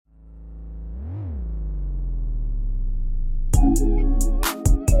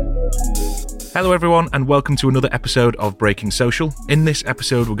Hello everyone and welcome to another episode of Breaking Social. In this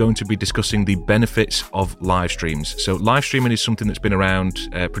episode we're going to be discussing the benefits of live streams. So live streaming is something that's been around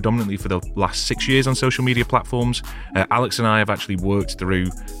predominantly for the last 6 years on social media platforms. Alex and I have actually worked through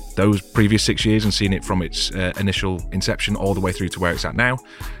those previous 6 years and seen it from its initial inception all the way through to where it's at now.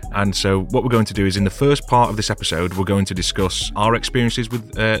 And so what we're going to do is in the first part of this episode, we're going to discuss our experiences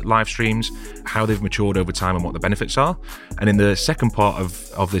with live streams, how they've matured over time and what the benefits are. And in the second part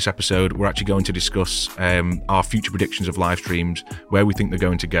of this episode, we're actually going to discuss our future predictions of live streams, where we think they're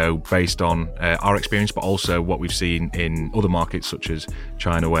going to go based on our experience, but also what we've seen in other markets such as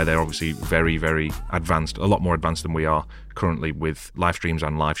China, where they're obviously very, very advanced, a lot more advanced than we are currently with live streams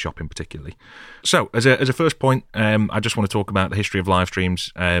and live shopping particularly. So as a first point, I just want to talk about the history of live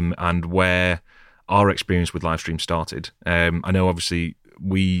streams and where our experience with live streams started. I know obviously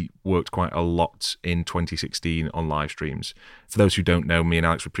we worked quite a lot in 2016 on live streams. For those who don't know, me and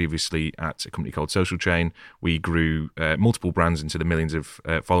Alex were previously at a company called Social Chain. We grew multiple brands into the millions of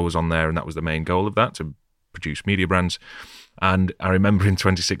followers on there, and that was the main goal of that, to produce media brands. And I remember in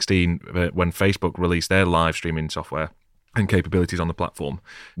 2016 when Facebook released their live streaming software and capabilities on the platform,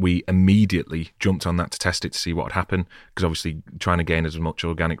 we immediately jumped on that to test it to see what would happen, because obviously trying to gain as much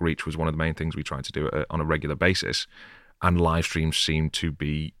organic reach was one of the main things we tried to do on a regular basis. And live streams seemed to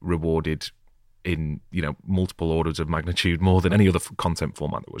be rewarded in, multiple orders of magnitude more than any other content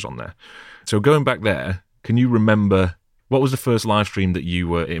format that was on there. So going back there, can you remember what was the first live stream that you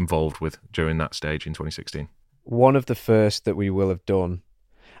were involved with during that stage in 2016? One of the first that we will have done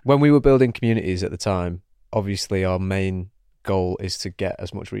when we were building communities at the time. Obviously, our main goal is to get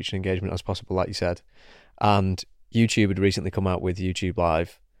as much reach and engagement as possible, like you said. And YouTube had recently come out with YouTube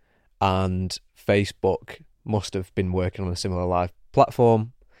Live, and Facebook must have been working on a similar live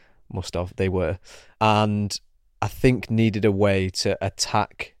platform. They were. And I think needed a way to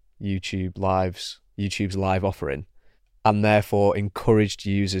attack YouTube's live offering, and therefore encouraged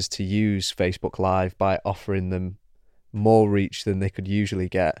users to use Facebook Live by offering them more reach than they could usually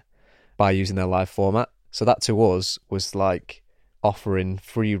get by using their live format. So that to us was like offering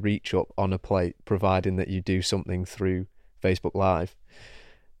free reach up on a plate, providing that you do something through Facebook Live.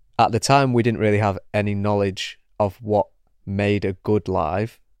 At the time, we didn't really have any knowledge of what made a good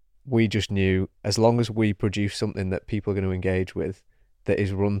live. We just knew as long as we produce something that people are going to engage with, that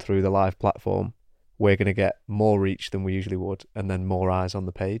is run through the live platform, we're going to get more reach than we usually would, and then more eyes on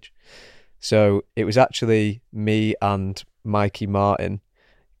the page. So it was actually me and Mikey Martin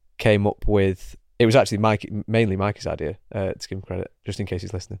came up with. It was actually mainly Mikey's idea, to give him credit, just in case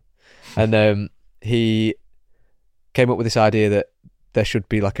he's listening. And he came up with this idea that there should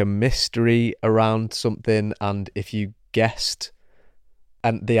be like a mystery around something, and if you guessed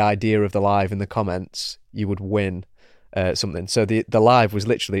and the idea of the live in the comments, you would win something. So the live was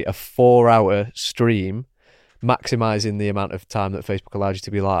literally a 4-hour stream, maximising the amount of time that Facebook allowed you to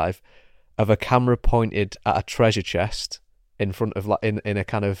be live, of a camera pointed at a treasure chest in front of, like, in a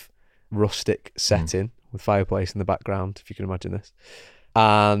kind of rustic setting with fireplace in the background, if you can imagine this.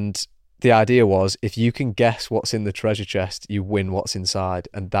 And the idea was, if you can guess what's in the treasure chest, you win what's inside.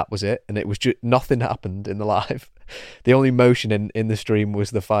 And that was it. And it was just, nothing happened in the live. The only motion in the stream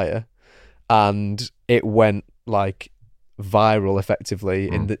was the fire, and it went like viral effectively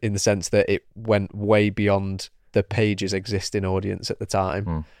in the sense that it went way beyond the page's existing audience at the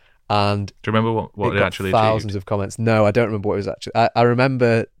time. And do you remember what it actually thousands achieved? Of comments. No, I don't remember what it was actually. I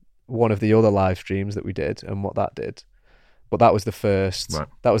remember one of the other live streams that we did and what that did, but that was the first. Right.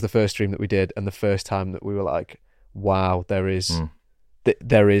 That was the first stream that we did, and the first time that we were like, "Wow, there is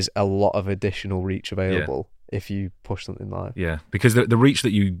a lot of additional reach available if you push something live." Yeah, because the reach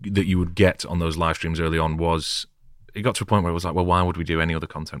that you would get on those live streams early on was, it got to a point where it was like, well, why would we do any other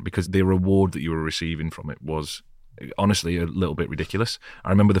content? Because the reward that you were receiving from it was honestly a little bit ridiculous. I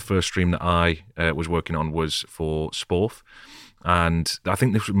remember the first stream that I was working on was for Sporf, and I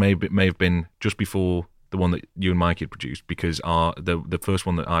think this may have been just before the one that you and Mike had produced, because the first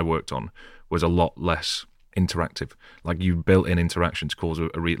one that I worked on was a lot less interactive. Like, you built in interaction to cause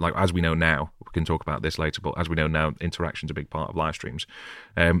like, as we know now, we can talk about this later, but as we know now, interaction's a big part of live streams.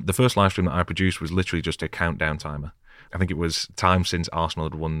 The first live stream that I produced was literally just a countdown timer. I think it was time since Arsenal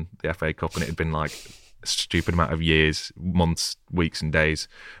had won the FA Cup, and it had been like a stupid amount of years, months, weeks and days,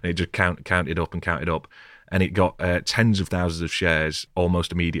 and it just counted up, and it got tens of thousands of shares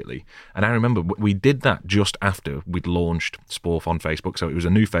almost immediately. And I remember we did that just after we'd launched Sporf on Facebook, so it was a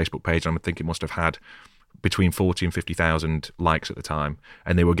new Facebook page, and I think it must have had between 40 and 50,000 likes at the time,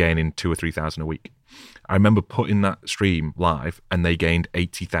 and they were gaining 2,000 or 3,000 a week. I remember putting that stream live, and they gained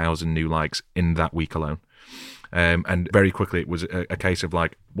 80,000 new likes in that week alone. And very quickly it was a case of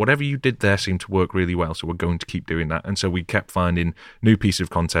like, whatever you did there seemed to work really well, so we're going to keep doing that. And so we kept finding new pieces of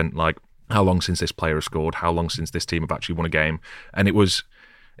content, like how long since this player has scored, how long since this team have actually won a game. And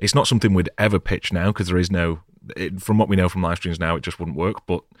it's not something we'd ever pitch now, because there is from what we know from live streams now, it just wouldn't work.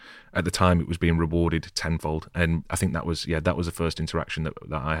 But at the time, it was being rewarded tenfold. And I think that was the first interaction that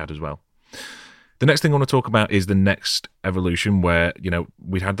I had as well. The next thing I want to talk about is the next evolution, where,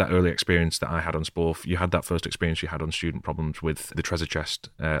 we'd had that early experience that I had on Sporf. You had that first experience you had on Student Problems with the Treasure Chest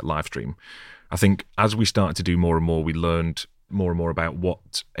live stream. I think as we started to do more and more, we learned more and more about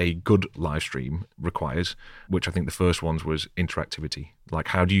what a good live stream requires, which I think the first ones was interactivity. Like,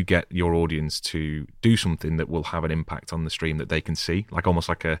 how do you get your audience to do something that will have an impact on the stream that they can see? Like almost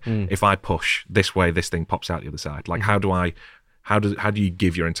like if I push this way, this thing pops out the other side. Like how do you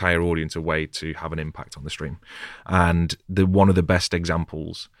give your entire audience a way to have an impact on the stream? And one of the best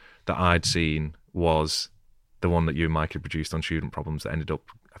examples that I'd seen was the one that you and Mike had produced on Student Problems that ended up,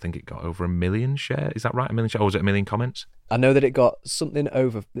 I think it got over 1 million shares. Is that right? 1 million shares? Or was it 1 million comments? I know that it got something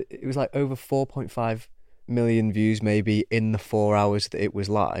over, it was like over 4.5 million views maybe in the 4 hours that it was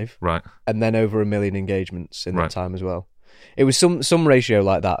live. Right. And then over 1 million engagements in that time as well. It was some ratio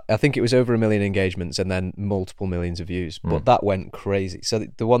like that. I think it was over 1 million engagements and then multiple millions of views. But that went crazy. So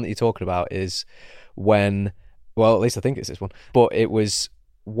the one that you're talking about is when, well, at least I think it's this one, but it was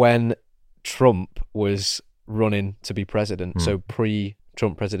when Trump was running to be president, so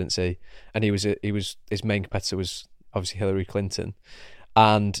pre-Trump presidency, and his main competitor was obviously Hillary Clinton,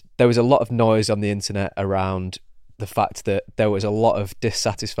 and there was a lot of noise on the internet around the fact that there was a lot of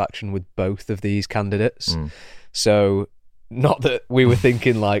dissatisfaction with both of these candidates. So not that we were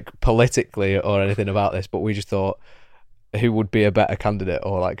thinking like politically or anything about this, but we just thought, who would be a better candidate,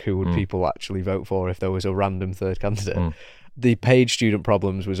 or like who would people actually vote for if there was a random third candidate? The page Student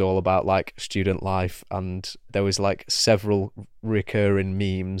Problems was all about like student life, and there was like several recurring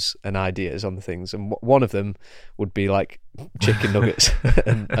memes and ideas on the things, and one of them would be like chicken nuggets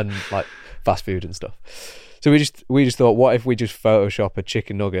and like fast food and stuff. So we just thought, what if we just Photoshop a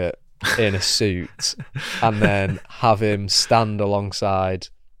chicken nugget in a suit and then have him stand alongside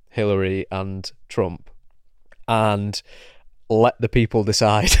Hillary and Trump and let the people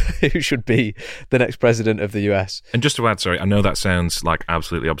decide who should be the next president of the US. And just to add, sorry, I know that sounds like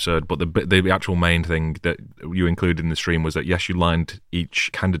absolutely absurd, but the actual main thing that you included in the stream was that, yes, you lined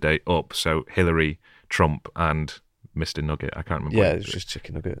each candidate up, so Hillary, Trump, and Mr. Nugget. I can't remember. Yeah, it was just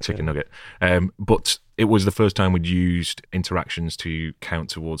chicken nugget. Nugget. But it was the first time we'd used interactions to count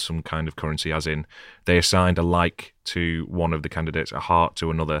towards some kind of currency, as in they assigned a like to one of the candidates, a heart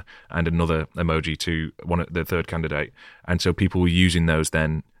to another, and another emoji to the third candidate. And so people were using those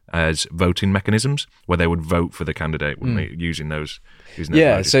then as voting mechanisms, where they would vote for the candidate, wouldn't they, using those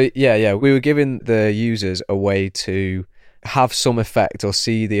emojis. So we were giving the users a way to have some effect or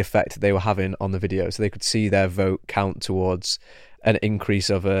see the effect that they were having on the video, so they could see their vote count towards an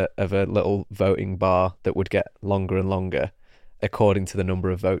increase of a little voting bar that would get longer and longer according to the number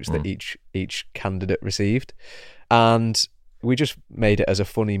of votes that each candidate received. And we just made it as a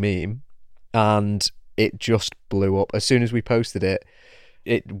funny meme, and it just blew up. As soon as we posted it,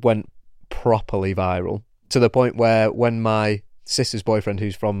 it went properly viral, to the point where when my sister's boyfriend,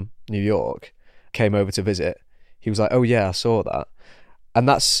 who's from New York, came over to visit, he was like, "Oh yeah, I saw that." And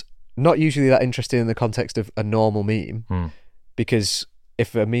that's not usually that interesting in the context of a normal meme, because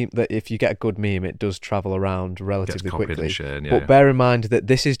if you get a good meme, it does travel around relatively quickly. But bear in mind that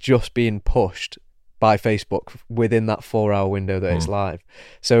this is just being pushed by Facebook within that 4 hour window that it's live.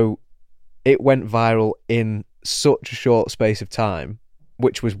 So it went viral in such a short space of time,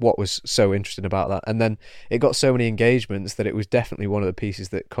 which was what was so interesting about that. And then it got so many engagements that it was definitely one of the pieces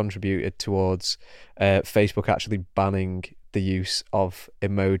that contributed towards Facebook actually banning the use of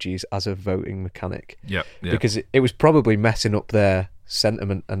emojis as a voting mechanic. Yeah. Because it was probably messing up their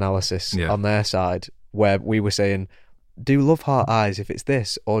sentiment analysis on their side, where we were saying, do love heart eyes if it's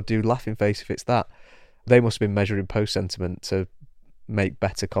this, or do laughing face if it's that. They must have been measuring post sentiment to make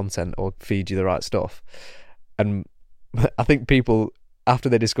better content or feed you the right stuff. And I think people, after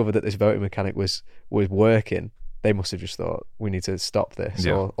they discovered that this voting mechanic was working, they must have just thought, we need to stop this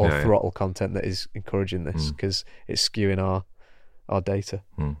or throttle content that is encouraging this, because it's skewing our data.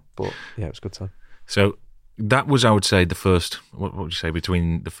 But yeah, it was a good time. So that was, I would say, the first, what would you say,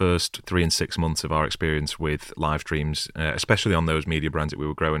 between the first 3 and 6 months of our experience with live streams, especially on those media brands that we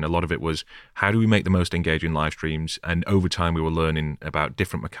were growing. A lot of it was, how do we make the most engaging live streams? And over time, we were learning about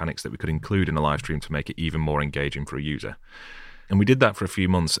different mechanics that we could include in a live stream to make it even more engaging for a user. And we did that for a few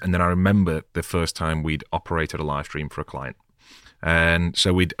months. And then I remember the first time we'd operated a live stream for a client. And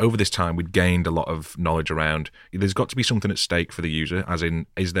so over this time, we'd gained a lot of knowledge around, there's got to be something at stake for the user, as in,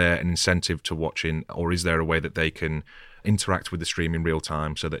 is there an incentive to watching, or is there a way that they can interact with the stream in real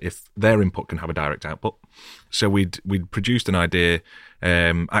time so that if their input can have a direct output? So we'd produced an idea.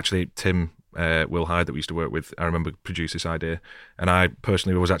 Actually, Tim Will Hyde that we used to work with, I remember, produced this idea, and I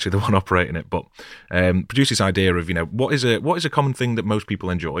personally was actually the one operating it, but produced this idea of, what is a common thing that most people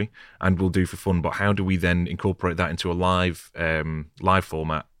enjoy and will do for fun, but how do we then incorporate that into a live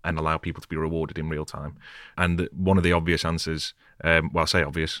format and allow people to be rewarded in real time? And one of the obvious answers, well, I say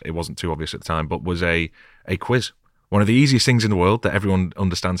obvious, it wasn't too obvious at the time, but was a quiz. One of the easiest things in the world that everyone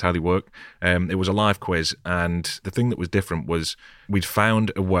understands how they work. It was a live quiz, and the thing that was different was we'd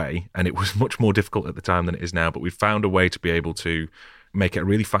found a way, and it was much more difficult at the time than it is now, but we found a way to be able to make it a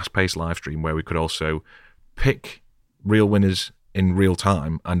really fast-paced live stream where we could also pick real winners in real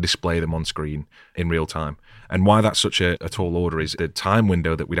time and display them on screen in real time. And why that's such a tall order is the time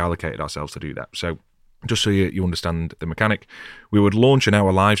window that we'd allocated ourselves to do that. So just so you understand the mechanic, we would launch an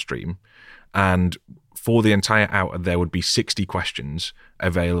hour live stream, and for the entire hour, there would be 60 questions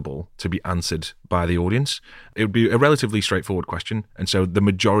available to be answered by the audience. It would be a relatively straightforward question, and so the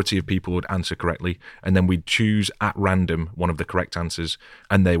majority of people would answer correctly, and then we'd choose at random one of the correct answers,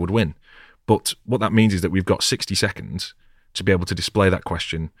 and they would win. But what that means is that we've got 60 seconds to be able to display that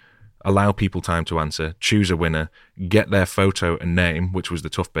question, allow people time to answer, choose a winner, get their photo and name, which was the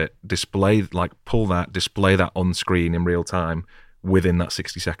tough bit, display that on screen in real time, within that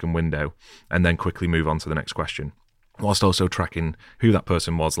 60-second window, and then quickly move on to the next question, whilst also tracking who that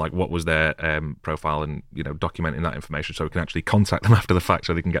person was, like what was their profile, and documenting that information so we can actually contact them after the fact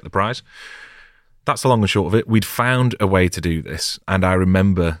so they can get the prize. That's the long and short of it. We'd found a way to do this, and I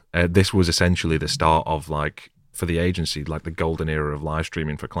remember this was essentially the start of, for the agency, the golden era of live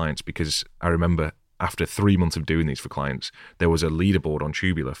streaming for clients, because I remember after 3 months of doing these for clients, there was a leaderboard on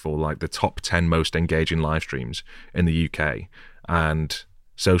Tubular for the top 10 most engaging live streams in the UK. And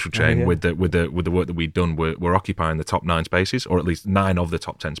Social Chain, with the work that we'd done, were occupying the top 9 spaces, or at least 9 of the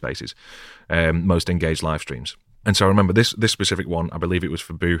top 10 spaces, most engaged live streams. And so I remember this specific one, I believe it was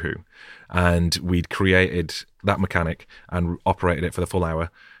for Boohoo, and we'd created that mechanic and operated it for the full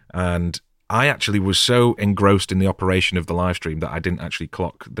hour. And I actually was so engrossed in the operation of the live stream that I didn't actually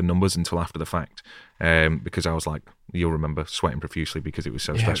clock the numbers until after the fact, because I was like, you'll remember, sweating profusely because it was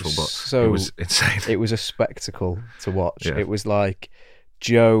so stressful, but it was insane. It was a spectacle to watch. Yeah. It was like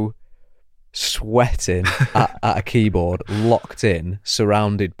Joe sweating at a keyboard, locked in,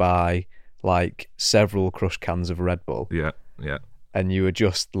 surrounded by several crushed cans of Red Bull. Yeah. And you were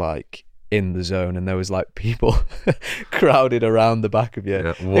just in the zone, and there was people crowded around the back of you.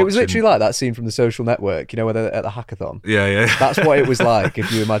 Yeah, it was literally like that scene from The Social Network, where they're at the hackathon. Yeah. That's what it was like, if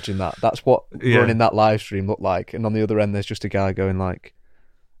you imagine that. That's what running that live stream looked like. And on the other end, there's just a guy going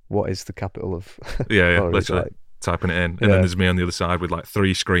what is the capital of... Yeah, literally. Typing it in, and then there's me on the other side with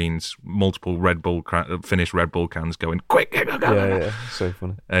 3 screens, multiple finished Red Bull cans going quick. Yeah, so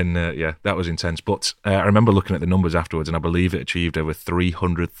funny. And that was intense. But I remember looking at the numbers afterwards, and I believe it achieved over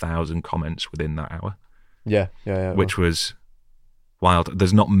 300,000 comments within that hour. Yeah. Which was wild.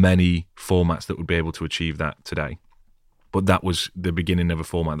 There's not many formats that would be able to achieve that today. But that was the beginning of a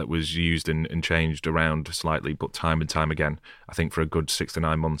format that was used and changed around slightly, but time and time again, I think for a good 6 to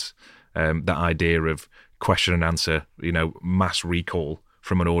 9 months. That idea of question and answer, mass recall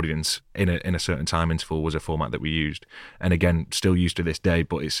from an audience in a certain time interval was a format that we used, and again still used to this day,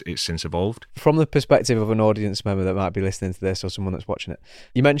 but it's since evolved. From the perspective of an audience member that might be listening to this, or someone that's watching it,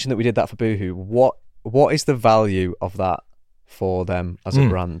 you mentioned that we did that for Boohoo. What is the value of that for them as a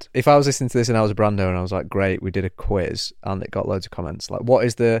brand? If I was listening to this and I was a brand owner and I was like, great, we did a quiz and it got loads of comments,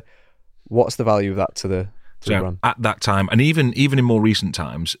 what's the value of that to the brand? At that time, and even in more recent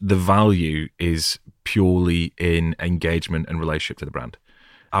times, the value is purely in engagement and relationship to the brand.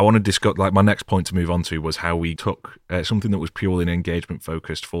 I want to discuss, my next point to move on to was how we took something that was purely an engagement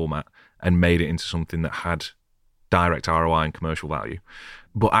focused format and made it into something that had direct ROI and commercial value.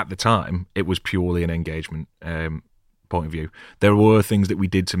 But at the time, it was purely an engagement point of view. There were things that we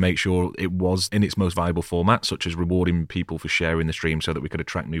did to make sure it was in its most viable format, such as rewarding people for sharing the stream so that we could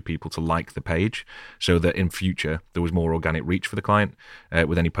attract new people to like the page, so that in future there was more organic reach for the client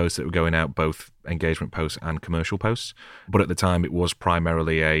with any posts that were going out, both engagement posts and commercial posts. But at the time, it was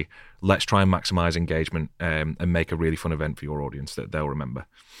primarily a let's try and maximize engagement and make a really fun event for your audience that they'll remember.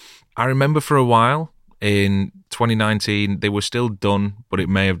 I remember for a while in 2019 they were still done, but it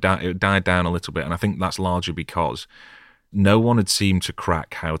may have it died down a little bit, and I think that's largely because no one had seemed to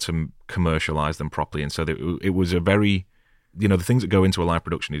crack how to commercialize them properly. And so it was a very, the things that go into a live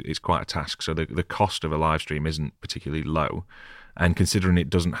production is quite a task. So the cost of a live stream isn't particularly low. And considering it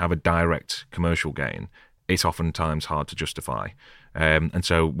doesn't have a direct commercial gain, it's oftentimes hard to justify. And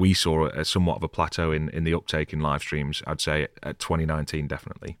so we saw somewhat of a plateau in the uptake in live streams, I'd say, at 2019,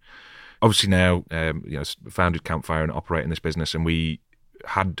 definitely. Obviously now, founded Campfire and operate in this business, and we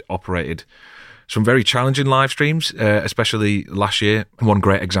had operated some very challenging live streams, especially last year. One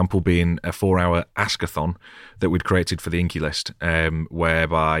great example being a 4-hour ask-a-thon that we'd created for the Inky List,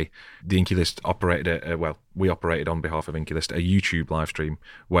 whereby the Inky List operated, we operated on behalf of Inky List, a YouTube live stream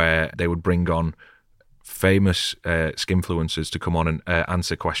where they would bring on famous skinfluencers to come on and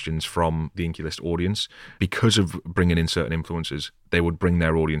answer questions from the Inky List audience. Because of bringing in certain influencers, they would bring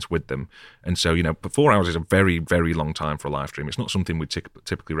their audience with them. And so, 4 hours is a very, very long time for a live stream. It's not something we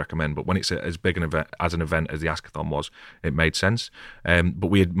typically recommend, but when it's as big an event as the Ask-a-thon was, it made sense. But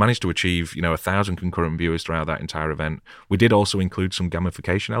we had managed to achieve, 1,000 concurrent viewers throughout that entire event. We did also include some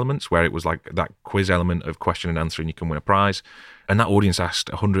gamification elements where it was like that quiz element of question and answer and you can win a prize. And that audience asked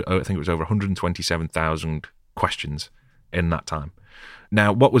I think it was over 127,000 questions in that time.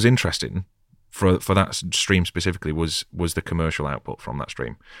 Now, what was interesting for that stream specifically was the commercial output from that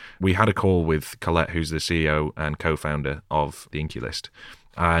stream. We had a call with Colette, who's the CEO and co-founder of the Inky List,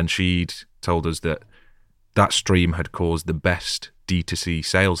 and she'd told us that stream had caused the best D2C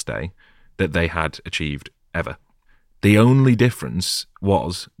sales day that they had achieved ever. The only difference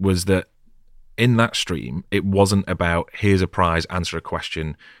was that in that stream, it wasn't about here's a prize, answer a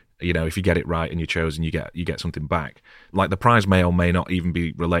question. If you get it right and you're chosen, you get something back. Like the prize may or may not even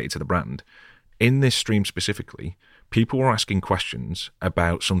be related to the brand. In this stream specifically, people were asking questions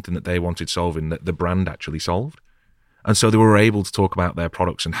about something that they wanted solving that the brand actually solved. And so they were able to talk about their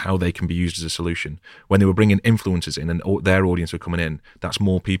products and how they can be used as a solution. When they were bringing influencers in and their audience were coming in, that's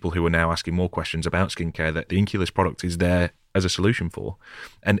more people who are now asking more questions about skincare that the Inky List product is there as a solution for.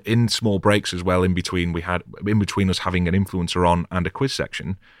 And in small breaks as well, in between us having an influencer on and a quiz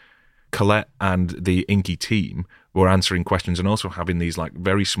section, Colette and the Inky team were answering questions and also having these like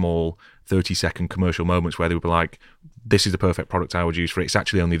very small 30-second commercial moments where they would be like, this is the perfect product I would use for it. It's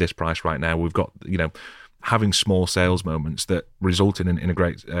actually only this price right now. We've got, having small sales moments that resulted in a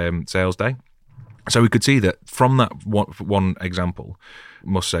great sales day. So we could see that from that one example,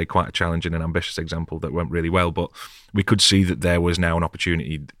 must say quite a challenging and ambitious example that went really well, but we could see that there was now an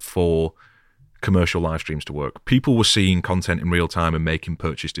opportunity for commercial live streams to work. People were seeing content in real time and making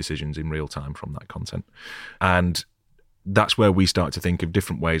purchase decisions in real time from that content. And that's where we started to think of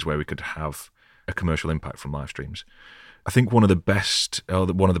different ways where we could have a commercial impact from live streams. I think one of the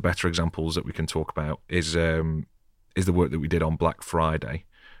better examples that we can talk about is the work that we did on Black Friday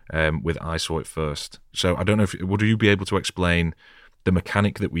with I Saw It First. So I don't know would you be able to explain the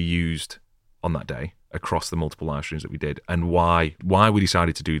mechanic that we used on that day across the multiple live streams that we did and why we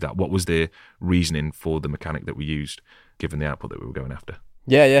decided to do that? What was the reasoning for the mechanic that we used given the output that we were going after?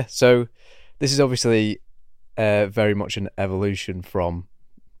 Yeah. So this is obviously very much an evolution from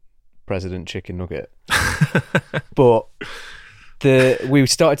President Chicken Nugget. But we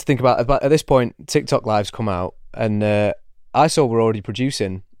started to think about at this point, TikTok lives come out, and I saw we're already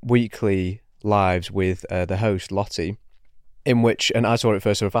producing weekly lives with the host Lottie, in which, and I Saw It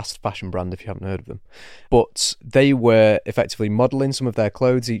First, they're a fast fashion brand if you haven't heard of them, but they were effectively modelling some of their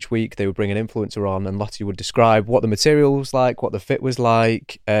clothes each week. They would bring an influencer on and Lottie would describe what the material was like, what the fit was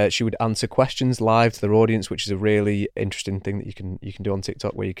like. She would answer questions live to their audience, which is a really interesting thing that you can do on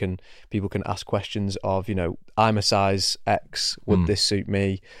TikTok, where people can ask questions of, I'm a size X, would this suit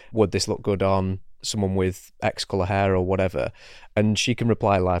me? Would this look good on someone with X colour hair or whatever? And she can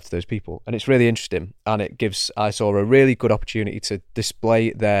reply live to those people, and it's really interesting, and it gives I Saw a really good opportunity to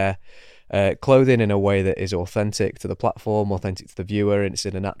display their clothing in a way that is authentic to the platform, authentic to the viewer, and it's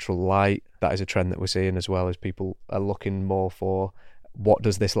in a natural light. That is a trend that we're seeing as well, as people are looking more for what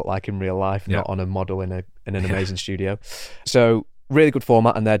does this look like in real life, not on a model in an amazing studio. So really good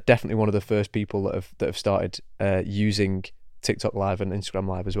format, and they're definitely one of the first people that have started using TikTok Live and Instagram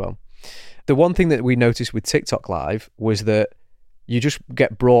Live as well. The one thing that we noticed with TikTok Live was that you just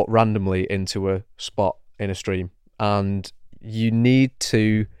get brought randomly into a spot in a stream, and you need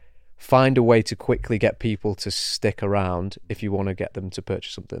to find a way to quickly get people to stick around if you want to get them to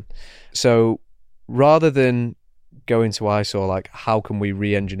purchase something. So rather than go into I Saw, like, how can we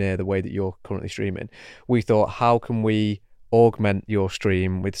re-engineer the way that you're currently streaming, we thought, how can we augment your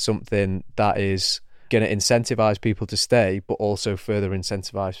stream with something that is going to incentivize people to stay, but also further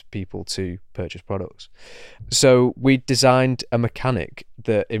incentivize people to purchase products. So we designed a mechanic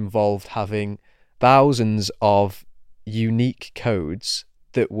that involved having thousands of unique codes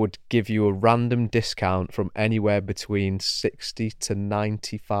that would give you a random discount from anywhere between 60 to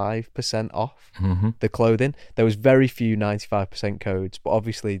 95% off the clothing. There was very few 95% codes, but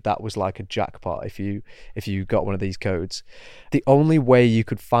obviously that was like a jackpot if you got one of these codes. The only way you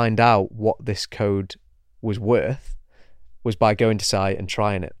could find out what this code was worth was by going to site and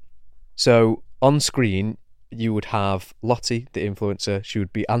trying it. So on screen, you would have Lottie, the influencer. She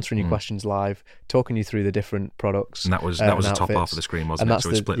would be answering your questions live, talking you through the different products. And that was the top half of the screen, wasn't it? So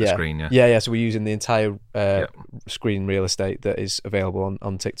we split the screen, Yeah, so we're using the entire screen real estate that is available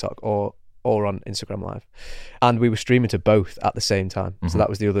on TikTok or on Instagram Live. And we were streaming to both at the same time. So that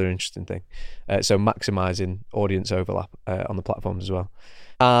was the other interesting thing. So maximising audience overlap on the platforms as well.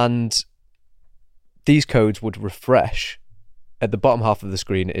 And these codes would refresh. At the bottom half of the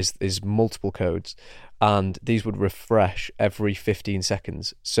screen is multiple codes, and these would refresh every 15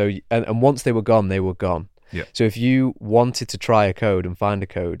 seconds. So and once they were gone, they were gone. Yeah. So if you wanted to try a code and find a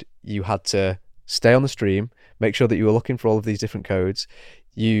code, you had to stay on the stream, make sure that you were looking for all of these different codes.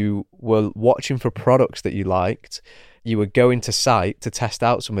 You were watching for products that you liked. You were going to site to test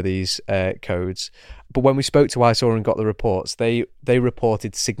out some of these codes. But when we spoke to iSaw and got the reports, they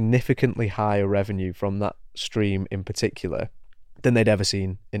reported significantly higher revenue from that stream in particular than they'd ever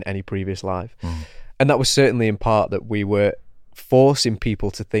seen in any previous live. And that was certainly in part that we were forcing people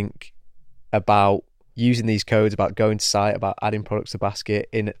to think about using these codes, about going to site, about adding products to basket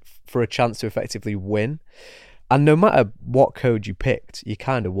for a chance to effectively win. And no matter what code you picked, you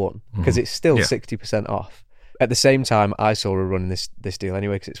kind of won because it's still 60% off. At the same time, iSaw were running this deal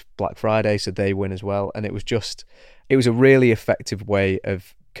anyway because it's Black Friday, so they win as well. And it was a really effective way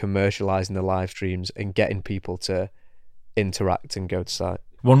of commercializing the live streams and getting people to interact and go to site.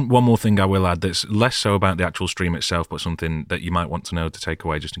 One more thing I will add that's less so about the actual stream itself, but something that you might want to know to take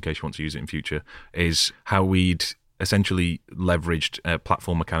away just in case you want to use it in future, is how we'd essentially leveraged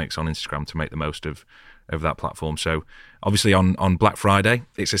platform mechanics on Instagram to make the most of that platform. So obviously on Black Friday,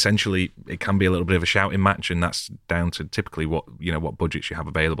 it can be a little bit of a shouting match, and that's down to typically what budgets you have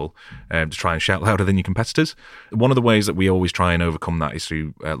available to try and shout louder than your competitors. One of the ways that we always try and overcome that is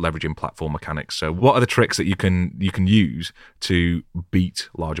through leveraging platform mechanics. So what are the tricks that you can use to beat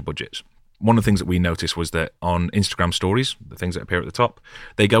larger budgets? One of the things that we noticed was that on Instagram stories, the things that appear at the top,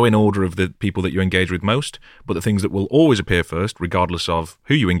 they go in order of the people that you engage with most, but the things that will always appear first, regardless of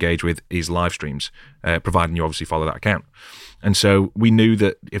who you engage with, is live streams, providing you obviously follow that account. And so we knew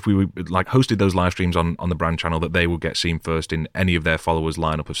that if we hosted those live streams on the brand channel, that they would get seen first in any of their followers'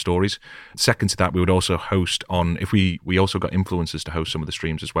 lineup of stories. Second to that, we would also host we also got influencers to host some of the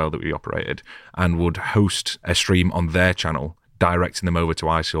streams as well that we operated, and would host a stream on their channel, directing them over to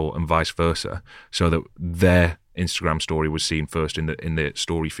iSaw and vice versa, so that their Instagram story was seen first in the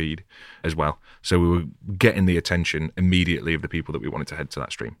story feed as well. So we were getting the attention immediately of the people that we wanted to head to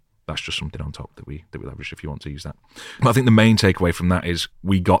that stream. That's just something on top that we leveraged if you want to use that. But I think the main takeaway from that is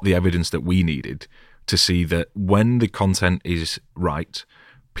we got the evidence that we needed to see that when the content is right,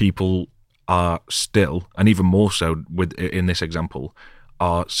 people are still, and even more so in this example,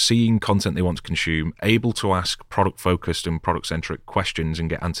 are seeing content they want to consume, able to ask product-focused and product-centric questions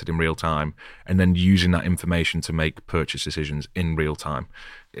and get answered in real time, and then using that information to make purchase decisions in real time.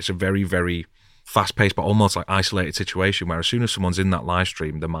 It's a very, very fast-paced but almost like isolated situation where as soon as someone's in that live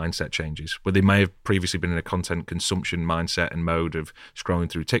stream, the mindset changes. Where they may have previously been in a content consumption mindset and mode of scrolling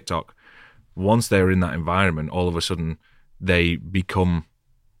through TikTok, once they're in that environment, all of a sudden they become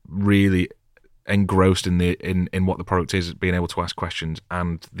really engrossed in what the product is, being able to ask questions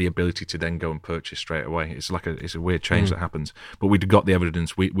and the ability to then go and purchase straight away. It's a weird change that happens, but we'd got the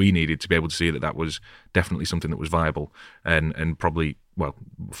evidence we needed to be able to see that was definitely something that was viable, and probably, well,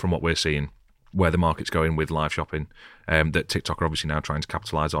 from what we're seeing, where the market's going with live shopping, that TikTok are obviously now trying to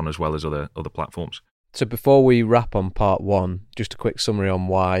capitalize on, as well as other platforms. So before we wrap on part one, just a quick summary on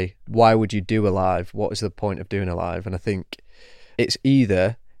why would you do a live? What is the point of doing a live? And I think it's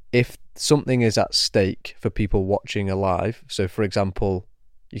either if something is at stake for people watching a live. So for example,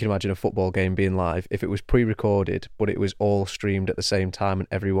 you can imagine a football game being live. If it was pre-recorded, but it was all streamed at the same time and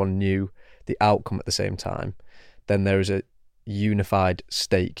everyone knew the outcome at the same time, then there is a unified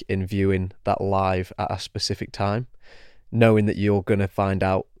stake in viewing that live at a specific time, knowing that you're going to find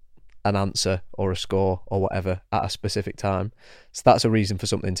out an answer or a score or whatever at a specific time. So that's a reason for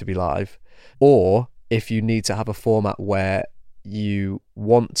something to be live. Or if you need to have a format where you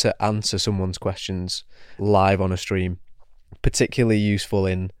want to answer someone's questions live on a stream, particularly useful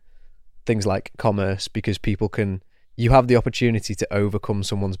in things like commerce, because you have the opportunity to overcome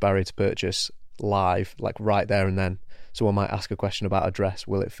someone's barrier to purchase live, like right there and then. Someone might ask a question about a dress,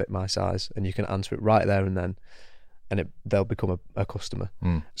 will it fit my size? And you can answer it right there and then. and they'll become a customer.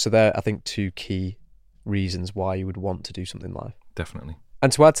 So they're, I think, 2 key reasons why you would want to do something live. Definitely.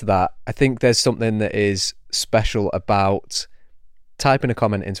 And to add to that, I think there's something that is special about typing a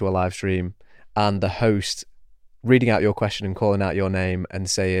comment into a live stream and the host reading out your question and calling out your name and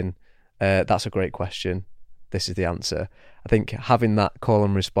saying, that's a great question, this is the answer. I think having that call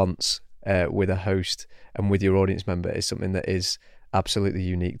and response with a host and with your audience member is something that is absolutely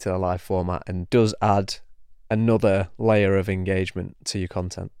unique to the live format and does add another layer of engagement to your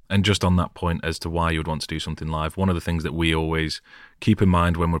content. And just on that point as to why you would want to do something live, one of the things that we always keep in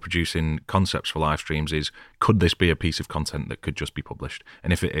mind when we're producing concepts for live streams is, could this be a piece of content that could just be published?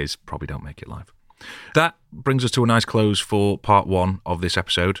 And if it is, probably don't make it live. That brings us to a nice close for part 1 of this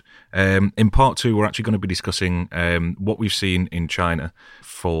episode. In part 2, we're actually going to be discussing what we've seen in China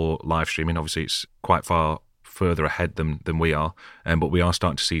for live streaming. Obviously, it's quite far further ahead than we are, but we are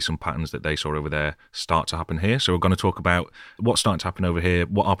starting to see some patterns that they saw over there start to happen here. So we're going to talk about what's starting to happen over here,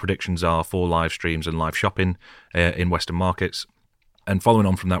 what our predictions are for live streams and live shopping in Western markets. And following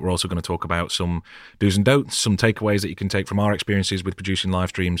on from that, we're also going to talk about some do's and don'ts, some takeaways that you can take from our experiences with producing live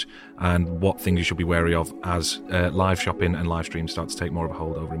streams, and what things you should be wary of as live shopping and live streams start to take more of a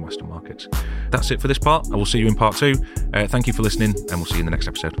hold over in Western markets. That's it for this part. I will see you in part 2. Thank you for listening, and we'll see you in the next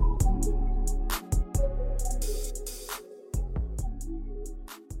episode.